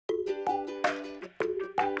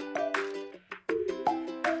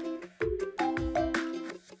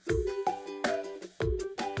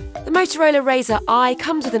The Motorola Razr i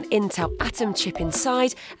comes with an Intel Atom chip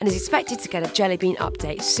inside and is expected to get a Jelly Bean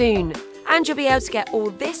update soon. And you'll be able to get all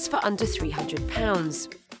this for under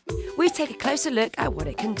 £300. We take a closer look at what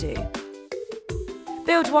it can do.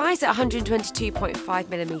 Build-wise, at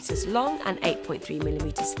 122.5mm long and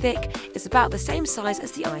 8.3mm thick, it's about the same size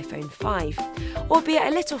as the iPhone 5, albeit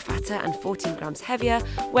a little fatter and 14 grams heavier,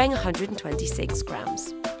 weighing 126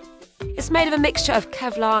 grams. It's made of a mixture of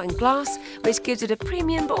Kevlar and glass, which gives it a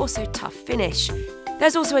premium but also tough finish.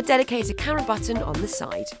 There's also a dedicated camera button on the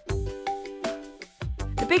side.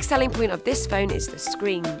 The big selling point of this phone is the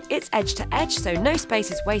screen. It's edge-to-edge, so no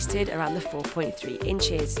space is wasted around the 4.3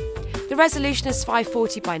 inches. The resolution is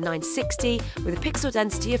 540 by 960 with a pixel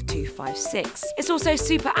density of 256. It's also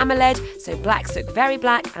Super AMOLED, so blacks look very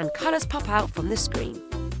black and colours pop out from the screen.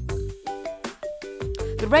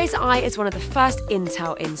 The Razr i is one of the first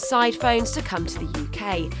Intel inside phones to come to the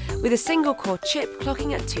UK, with a single-core chip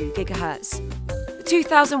clocking at 2 GHz. The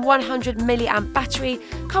 2100 mAh battery,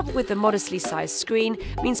 coupled with the modestly sized screen,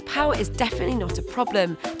 means power is definitely not a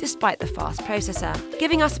problem, despite the fast processor,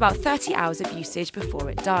 giving us about 30 hours of usage before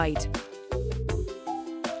it died.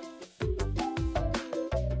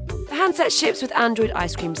 The handset ships with Android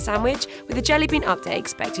Ice Cream Sandwich, with a Jelly Bean update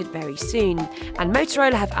expected very soon, and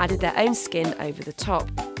Motorola have added their own skin over the top.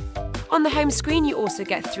 On the home screen, you also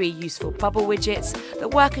get 3 useful bubble widgets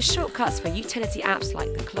that work as shortcuts for utility apps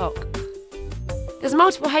like the clock. There's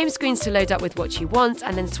multiple home screens to load up with what you want,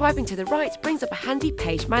 and then swiping to the right brings up a handy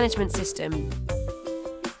page management system.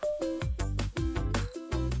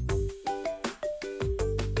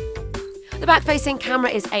 The back-facing camera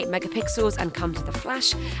is 8 megapixels and comes with a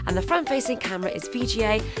flash, and the front-facing camera is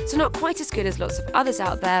VGA, so not quite as good as lots of others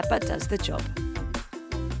out there, but does the job.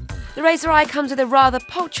 The Razr i comes with a rather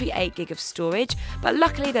paltry 8GB of storage, but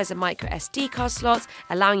luckily there's a micro SD card slot,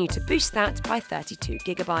 allowing you to boost that by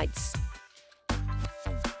 32GB.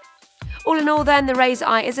 All in all then, the Razr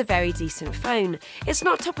i is a very decent phone. It's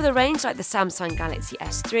not top of the range like the Samsung Galaxy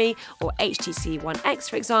S3 or HTC One X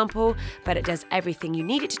for example, but it does everything you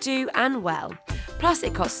need it to do and well. Plus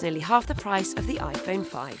it costs nearly half the price of the iPhone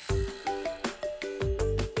 5.